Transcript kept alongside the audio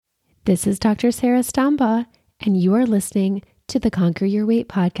This is Dr. Sarah Stambaugh, and you are listening to the Conquer Your Weight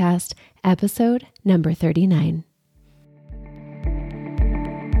podcast, episode number 39.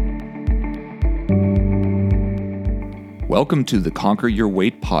 Welcome to the Conquer Your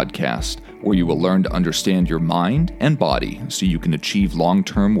Weight podcast, where you will learn to understand your mind and body so you can achieve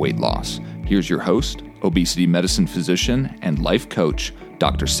long-term weight loss. Here's your host, obesity medicine physician and life coach,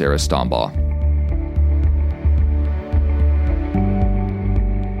 Dr. Sarah Stambaugh.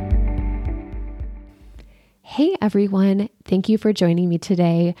 Hey everyone, thank you for joining me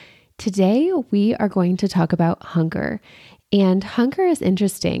today. Today we are going to talk about hunger. And hunger is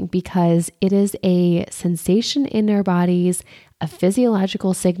interesting because it is a sensation in our bodies, a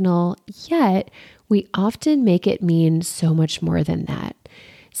physiological signal, yet we often make it mean so much more than that.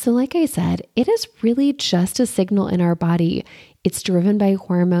 So like I said, it is really just a signal in our body. It's driven by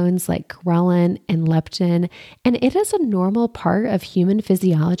hormones like ghrelin and leptin, and it is a normal part of human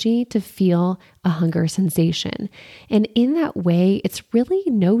physiology to feel a hunger sensation. And in that way, it's really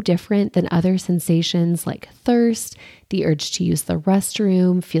no different than other sensations like thirst, the urge to use the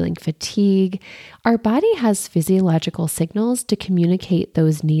restroom, feeling fatigue. Our body has physiological signals to communicate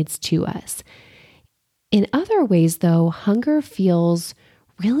those needs to us. In other ways, though, hunger feels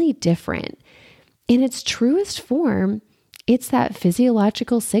really different. In its truest form, it's that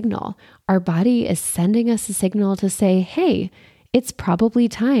physiological signal. Our body is sending us a signal to say, hey, it's probably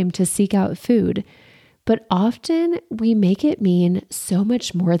time to seek out food. But often we make it mean so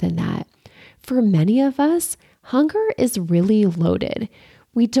much more than that. For many of us, hunger is really loaded.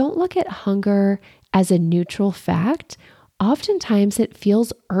 We don't look at hunger as a neutral fact. Oftentimes it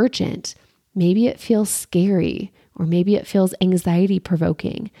feels urgent. Maybe it feels scary, or maybe it feels anxiety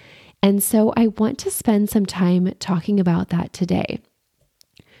provoking. And so I want to spend some time talking about that today.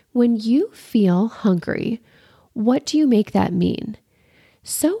 When you feel hungry, what do you make that mean?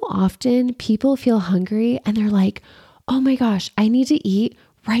 So often people feel hungry and they're like, oh my gosh, I need to eat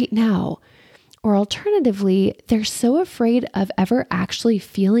right now. Or alternatively, they're so afraid of ever actually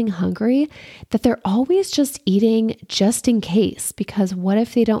feeling hungry that they're always just eating just in case, because what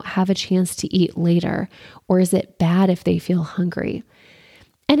if they don't have a chance to eat later? Or is it bad if they feel hungry?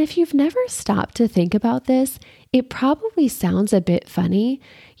 And if you've never stopped to think about this, it probably sounds a bit funny.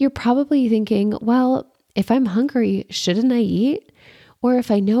 You're probably thinking, well, if I'm hungry, shouldn't I eat? Or if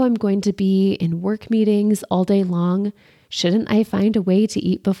I know I'm going to be in work meetings all day long, shouldn't I find a way to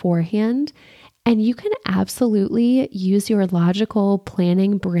eat beforehand? And you can absolutely use your logical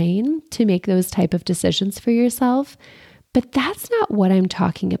planning brain to make those type of decisions for yourself. But that's not what I'm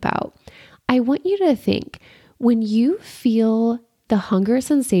talking about. I want you to think, when you feel the hunger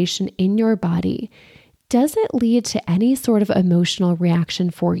sensation in your body, does it lead to any sort of emotional reaction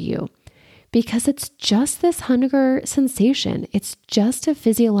for you? Because it's just this hunger sensation. It's just a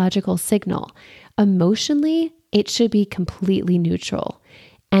physiological signal. Emotionally, it should be completely neutral.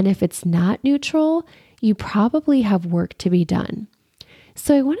 And if it's not neutral, you probably have work to be done.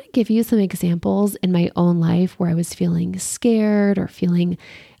 So I want to give you some examples in my own life where I was feeling scared or feeling,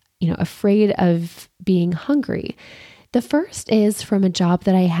 afraid of being hungry. The first is from a job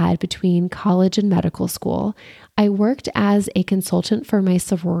that I had between college and medical school. I worked as a consultant for my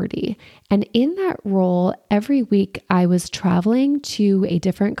sorority. And in that role, every week I was traveling to a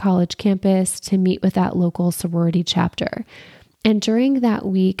different college campus to meet with that local sorority chapter. And during that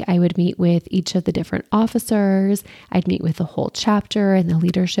week, I would meet with each of the different officers. I'd meet with the whole chapter and the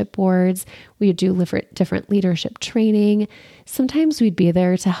leadership boards. We would do different leadership training. Sometimes we'd be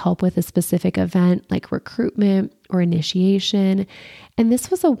there to help with a specific event like recruitment or initiation. And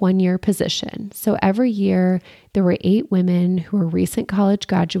this was a one-year position. So every year there were 8 women who were recent college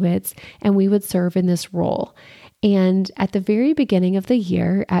graduates, and we would serve in this role. And at the very beginning of the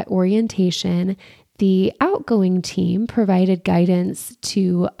year at orientation, the outgoing team provided guidance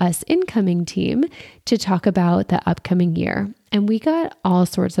to us incoming team to talk about the upcoming year. And we got all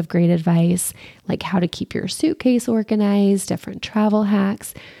sorts of great advice, like how to keep your suitcase organized, different travel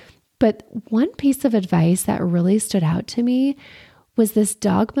hacks. But one piece of advice that really stood out to me was this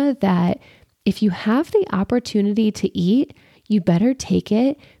dogma that if you have the opportunity to eat, you better take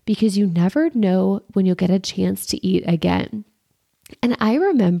it, because you never know when you'll get a chance to eat again. And I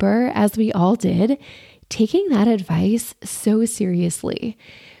remember, as we all did, taking that advice so seriously.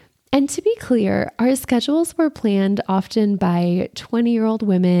 And to be clear, our schedules were planned often by 20-year-old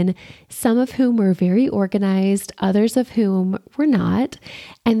women, some of whom were very organized, others of whom were not.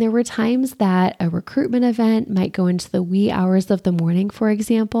 And there were times that a recruitment event might go into the wee hours of the morning, for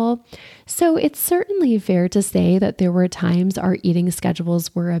example. So it's certainly fair to say that there were times our eating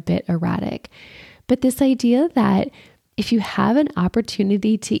schedules were a bit erratic. But this idea that If you have an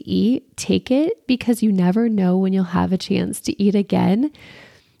opportunity to eat, take it, because you never know when you'll have a chance to eat again.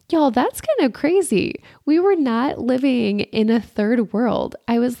 Y'all, that's kind of crazy. We were not living in a third world.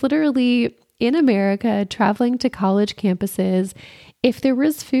 I was literally in America traveling to college campuses. If there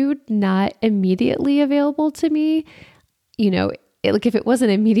was food not immediately available to me, like if it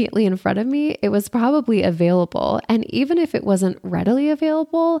wasn't immediately in front of me, it was probably available. And even if it wasn't readily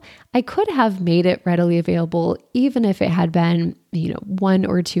available, I could have made it readily available, even if it had been, 1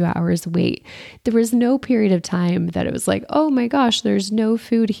 or 2 hours wait. There was no period of time that it was like, oh my gosh, there's no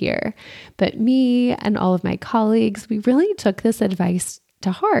food here. But me and all of my colleagues, we really took this advice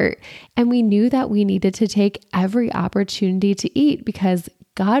to heart. And we knew that we needed to take every opportunity to eat, because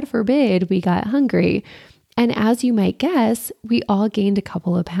God forbid we got hungry. And as you might guess, we all gained a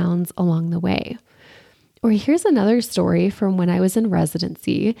couple of pounds along the way. Or here's another story from when I was in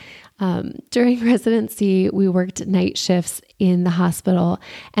residency. During residency, we worked night shifts in the hospital,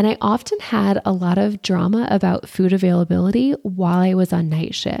 and I often had a lot of drama about food availability while I was on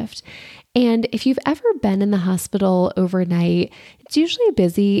night shift. And if you've ever been in the hospital overnight, it's usually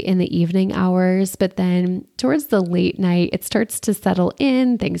busy in the evening hours, but then towards the late night, it starts to settle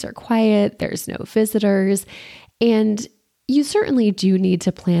in. Things are quiet. There's no visitors. And you certainly do need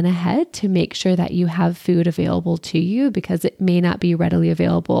to plan ahead to make sure that you have food available to you, because it may not be readily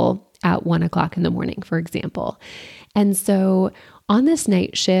available at 1 o'clock in the morning, for example. And so on this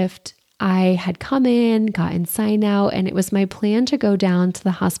night shift, I had come in, gotten sign out, and it was my plan to go down to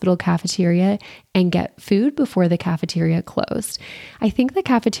the hospital cafeteria and get food before the cafeteria closed. I think the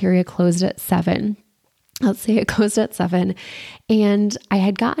cafeteria closed at 7. Let's say it closed at 7. And I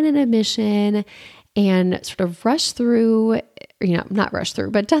had gotten an admission and sort of rushed through, not rushed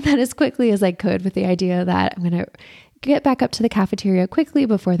through, but done that as quickly as I could, with the idea that I'm going to get back up to the cafeteria quickly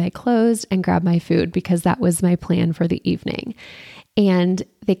before they closed and grab my food, because that was my plan for the evening. And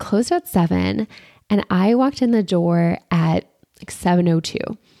they closed at 7, and I walked in the door at like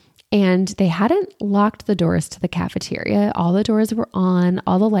 7:02, and they hadn't locked the doors to the cafeteria. All the doors were on,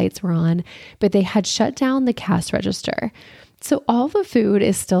 all the lights were on, but they had shut down the cash register. So all the food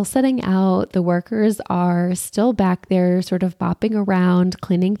is still sitting out. The workers are still back there sort of bopping around,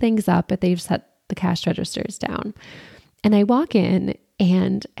 cleaning things up, but they've set the cash registers down. And I walk in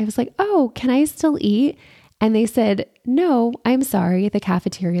and I was like, oh, can I still eat? And they said, no, I'm sorry, the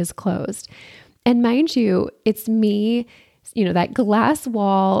cafeteria is closed. And mind you, it's me, that glass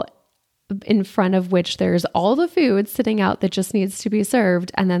wall in front of which there's all the food sitting out that just needs to be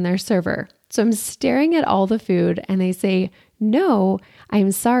served, and then their server. So I'm staring at all the food, and they say, no,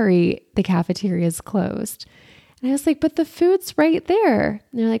 I'm sorry, the cafeteria is closed. And I was like, but the food's right there.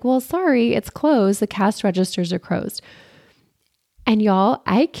 And they're like, well, sorry, it's closed. The cash registers are closed. And y'all,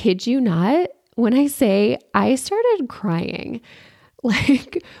 I kid you not, when I say I started crying,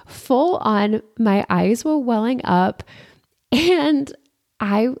 like full on, my eyes were welling up and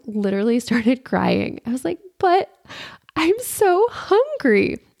I literally started crying. I was like, but I'm so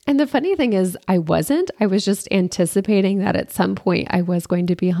hungry. And the funny thing is I wasn't. I was just anticipating that at some point I was going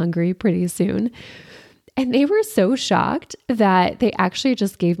to be hungry pretty soon. And they were so shocked that they actually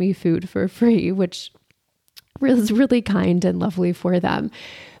just gave me food for free, which was really kind and lovely for them.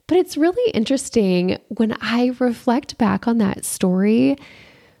 But it's really interesting when I reflect back on that story.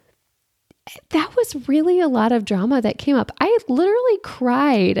 That was really a lot of drama that came up. I literally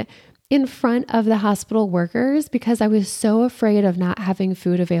cried in front of the hospital workers because I was so afraid of not having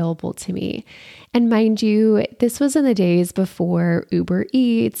food available to me. And mind you, this was in the days before Uber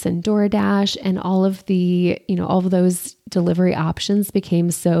Eats and DoorDash and all of those delivery options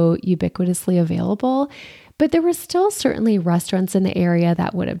became so ubiquitously available. But there were still certainly restaurants in the area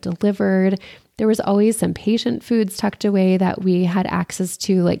that would have delivered. There was always some patient foods tucked away that we had access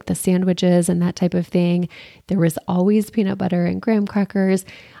to, like the sandwiches and that type of thing. There was always peanut butter and graham crackers.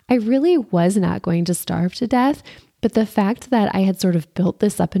 I really was not going to starve to death. But the fact that I had sort of built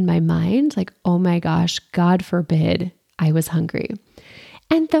this up in my mind, like, oh my gosh, God forbid I was hungry.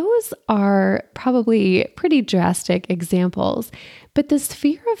 And those are probably pretty drastic examples. But this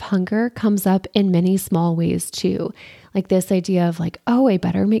fear of hunger comes up in many small ways too. Like this idea of like, oh, I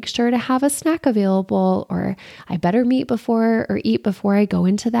better make sure to have a snack available, or I better eat before I go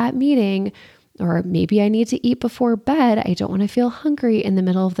into that meeting, or maybe I need to eat before bed. I don't want to feel hungry in the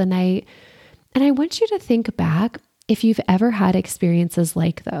middle of the night. And I want you to think back if you've ever had experiences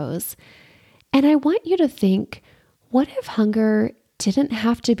like those. And I want you to think, what if hunger didn't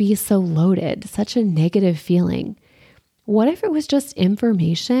have to be so loaded, such a negative feeling? What if it was just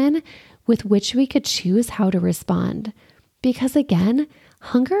information with which we could choose how to respond? Because again,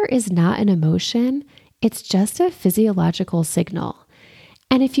 hunger is not an emotion. It's just a physiological signal.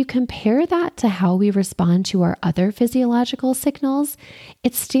 And if you compare that to how we respond to our other physiological signals,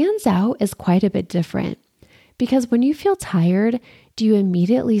 it stands out as quite a bit different. Because when you feel tired, do you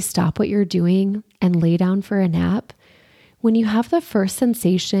immediately stop what you're doing and lay down for a nap? When you have the first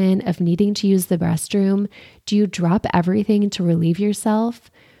sensation of needing to use the restroom, do you drop everything to relieve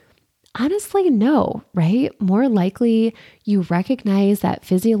yourself? Honestly, no, right? More likely, you recognize that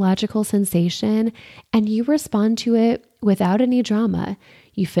physiological sensation and you respond to it without any drama.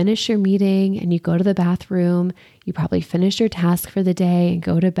 You finish your meeting and you go to the bathroom. You probably finish your task for the day and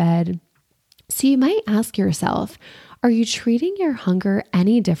go to bed. So you might ask yourself, are you treating your hunger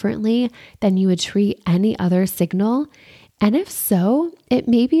any differently than you would treat any other signal? And if so, it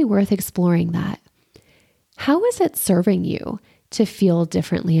may be worth exploring that. How is it serving you to feel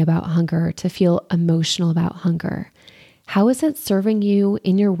differently about hunger, to feel emotional about hunger? How is it serving you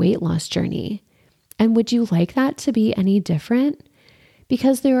in your weight loss journey? And would you like that to be any different?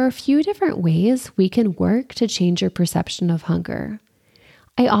 Because there are a few different ways we can work to change your perception of hunger.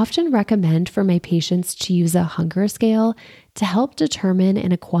 I often recommend for my patients to use a hunger scale to help determine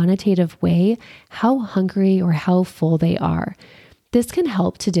in a quantitative way how hungry or how full they are. This can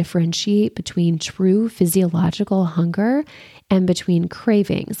help to differentiate between true physiological hunger and between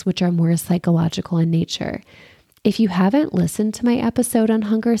cravings, which are more psychological in nature. If you haven't listened to my episode on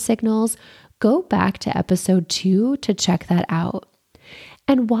hunger signals, go back to episode 2 to check that out.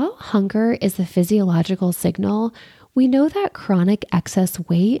 And while hunger is a physiological signal, we know that chronic excess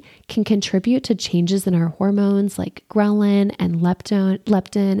weight can contribute to changes in our hormones like ghrelin and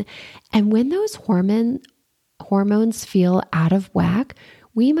leptin. And when those hormones feel out of whack,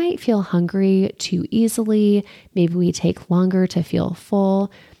 we might feel hungry too easily. Maybe we take longer to feel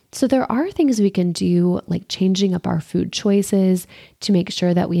full. So there are things we can do, like changing up our food choices to make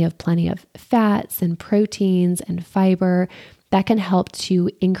sure that we have plenty of fats and proteins and fiber that can help to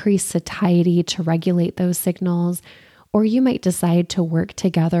increase satiety to regulate those signals. Or you might decide to work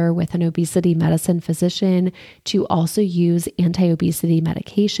together with an obesity medicine physician to also use anti-obesity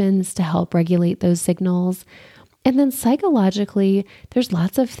medications to help regulate those signals. And then psychologically, there's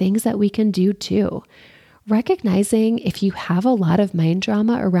lots of things that we can do too. Recognizing if you have a lot of mind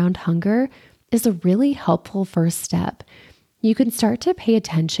drama around hunger is a really helpful first step. You can start to pay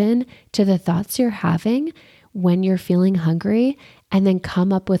attention to the thoughts you're having when you're feeling hungry and then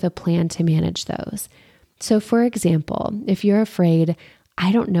come up with a plan to manage those. So for example, if you're afraid,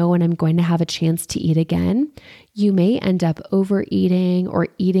 I don't know when I'm going to have a chance to eat again, you may end up overeating or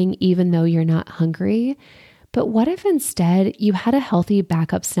eating even though you're not hungry. But what if instead you had a healthy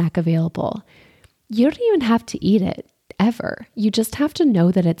backup snack available? You don't even have to eat it, ever. You just have to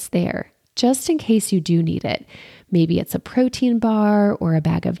know that it's there, just in case you do need it. Maybe it's a protein bar or a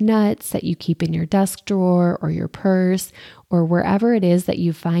bag of nuts that you keep in your desk drawer or your purse or wherever it is that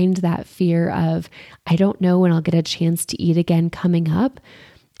you find that fear of, I don't know when I'll get a chance to eat again coming up.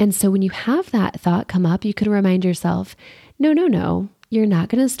 And so when you have that thought come up, you can remind yourself, no, you're not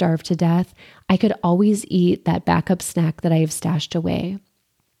going to starve to death. I could always eat that backup snack that I have stashed away.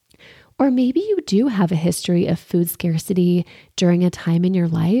 Or maybe you do have a history of food scarcity during a time in your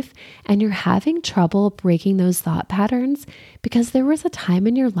life and you're having trouble breaking those thought patterns because there was a time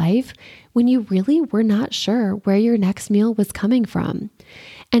in your life when you really were not sure where your next meal was coming from.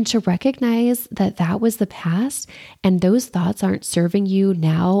 And to recognize that that was the past and those thoughts aren't serving you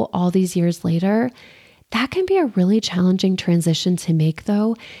now all these years later, that can be a really challenging transition to make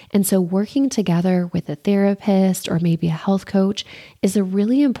though. And so working together with a therapist or maybe a health coach is a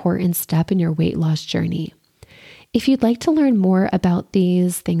really important step in your weight loss journey. If you'd like to learn more about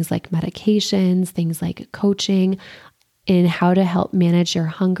these things like medications, things like coaching, in how to help manage your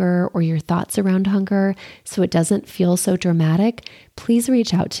hunger or your thoughts around hunger so it doesn't feel so dramatic, please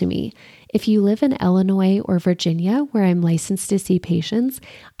reach out to me. If you live in Illinois or Virginia, where I'm licensed to see patients,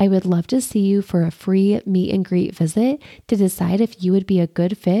 I would love to see you for a free meet and greet visit to decide if you would be a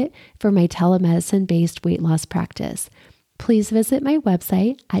good fit for my telemedicine-based weight loss practice. Please visit my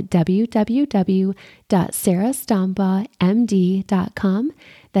website at www.sarahstombamd.com.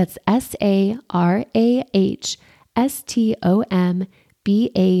 That's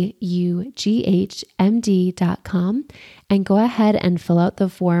SarahStombaughmd.com and go ahead and fill out the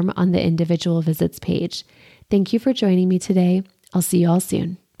form on the individual visits page. Thank you for joining me today. I'll see you all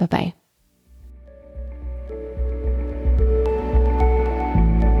soon. Bye-bye.